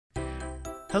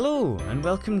Hello, and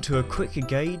welcome to a quick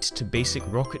guide to basic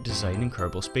rocket design in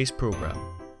Kerbal Space Program.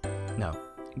 Now,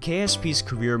 KSP's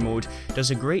career mode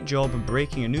does a great job of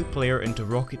breaking a new player into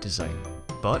rocket design,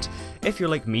 but if you're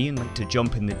like me and like to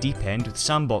jump in the deep end with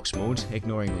sandbox mode,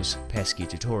 ignoring those pesky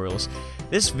tutorials,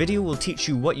 this video will teach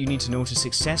you what you need to know to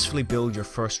successfully build your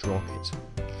first rocket.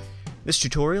 This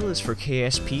tutorial is for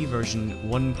KSP version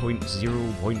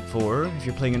 1.0.4. If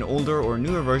you're playing an older or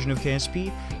newer version of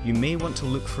KSP, you may want to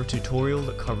look for a tutorial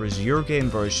that covers your game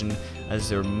version, as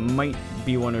there might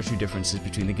be one or two differences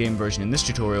between the game version in this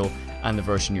tutorial and the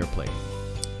version you're playing.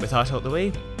 With that out of the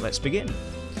way, let's begin.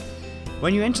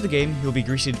 When you enter the game, you'll be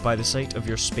greeted by the sight of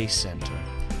your space center.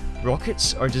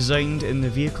 Rockets are designed in the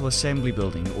Vehicle Assembly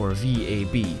Building, or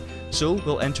VAB, so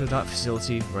we'll enter that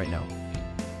facility right now.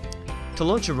 To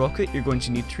launch a rocket, you're going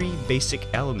to need three basic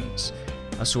elements: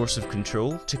 a source of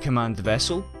control to command the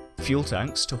vessel, fuel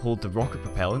tanks to hold the rocket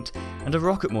propellant, and a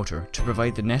rocket motor to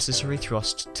provide the necessary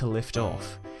thrust to lift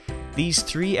off. These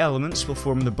three elements will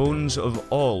form the bones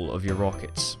of all of your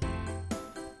rockets.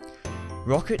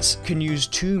 Rockets can use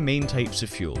two main types of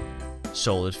fuel: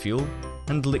 solid fuel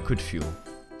and liquid fuel.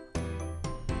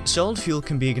 Solid fuel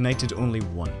can be ignited only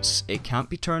once. It can't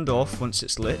be turned off once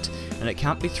it's lit, and it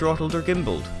can't be throttled or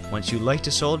gimbaled. Once you light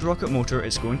a solid rocket motor,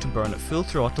 it's going to burn at full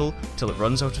throttle till it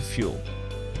runs out of fuel.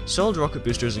 Solid rocket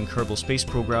boosters in Kerbal Space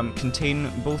Program contain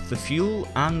both the fuel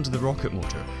and the rocket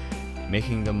motor,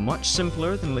 making them much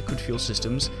simpler than liquid fuel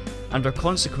systems, and are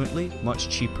consequently much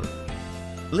cheaper.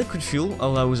 Liquid fuel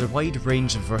allows a wide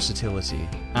range of versatility,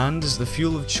 and is the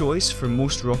fuel of choice for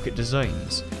most rocket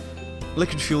designs.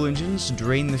 Liquid fuel engines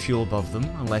drain the fuel above them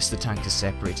unless the tank is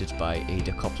separated by a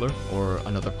decoupler or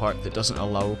another part that doesn't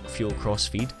allow fuel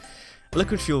cross-feed.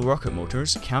 Liquid fuel rocket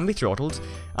motors can be throttled,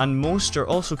 and most are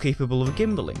also capable of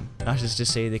gimballing. That is to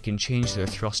say, they can change their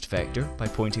thrust vector by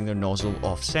pointing their nozzle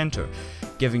off-center,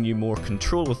 giving you more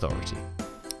control authority.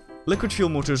 Liquid fuel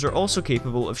motors are also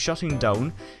capable of shutting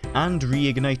down and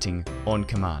reigniting on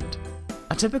command.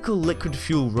 A typical liquid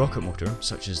fuel rocket motor,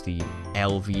 such as the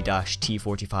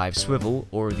LV-T45 swivel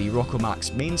or the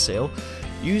Rockomax mainsail,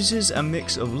 uses a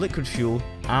mix of liquid fuel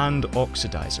and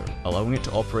oxidizer, allowing it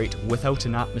to operate without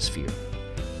an atmosphere.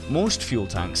 Most fuel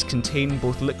tanks contain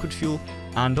both liquid fuel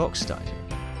and oxidizer,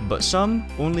 but some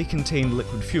only contain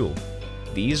liquid fuel.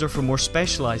 These are for more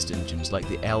specialised engines like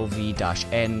the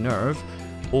LV-N Nerve,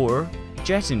 or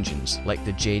jet engines like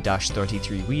the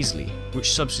J-33 Weasley,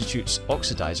 which substitutes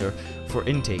oxidizer for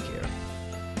intake air.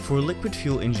 For a liquid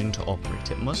fuel engine to operate,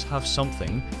 it must have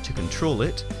something to control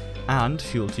it and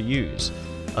fuel to use.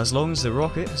 As long as the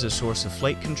rocket has a source of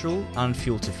flight control and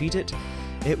fuel to feed it,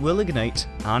 it will ignite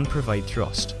and provide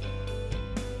thrust.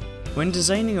 When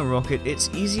designing a rocket,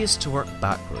 it's easiest to work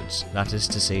backwards, that is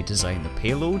to say, design the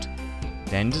payload,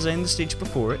 then design the stage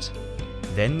before it,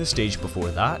 then the stage before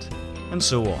that, and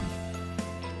so on.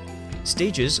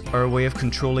 Stages are a way of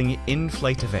controlling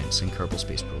in-flight events in Kerbal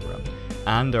Space Program,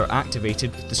 and are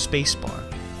activated with the spacebar.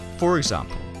 For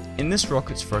example, in this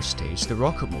rocket's first stage, the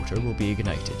rocket motor will be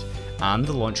ignited, and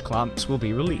the launch clamps will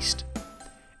be released.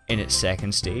 In its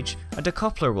second stage, a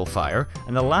decoupler will fire,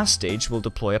 and the last stage will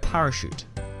deploy a parachute.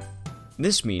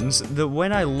 This means that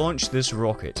when I launch this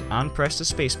rocket and press the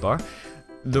spacebar,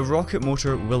 the rocket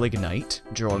motor will ignite,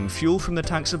 drawing fuel from the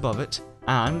tanks above it,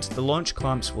 and the launch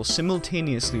clamps will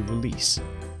simultaneously release.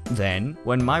 Then,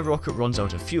 when my rocket runs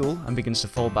out of fuel and begins to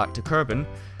fall back to Kerbin,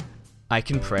 I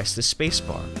can press the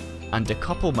spacebar and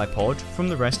decouple my pod from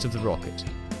the rest of the rocket.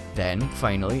 Then,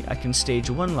 finally, I can stage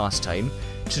one last time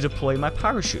to deploy my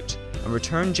parachute and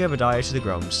return Jebediah to the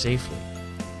ground safely.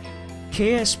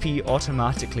 KSP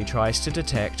automatically tries to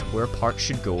detect where parts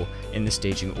should go in the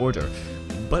staging order,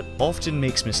 but often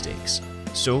makes mistakes.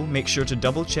 So make sure to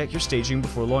double check your staging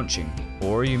before launching,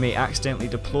 or you may accidentally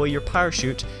deploy your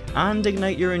parachute and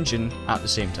ignite your engine at the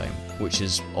same time, which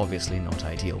is obviously not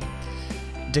ideal.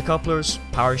 Decouplers,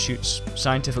 parachutes,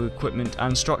 scientific equipment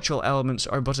and structural elements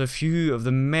are but a few of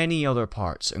the many other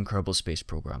parts in Kerbal Space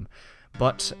Program,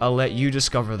 but I'll let you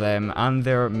discover them and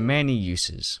their many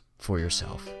uses for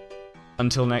yourself.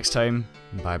 Until next time,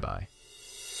 bye bye.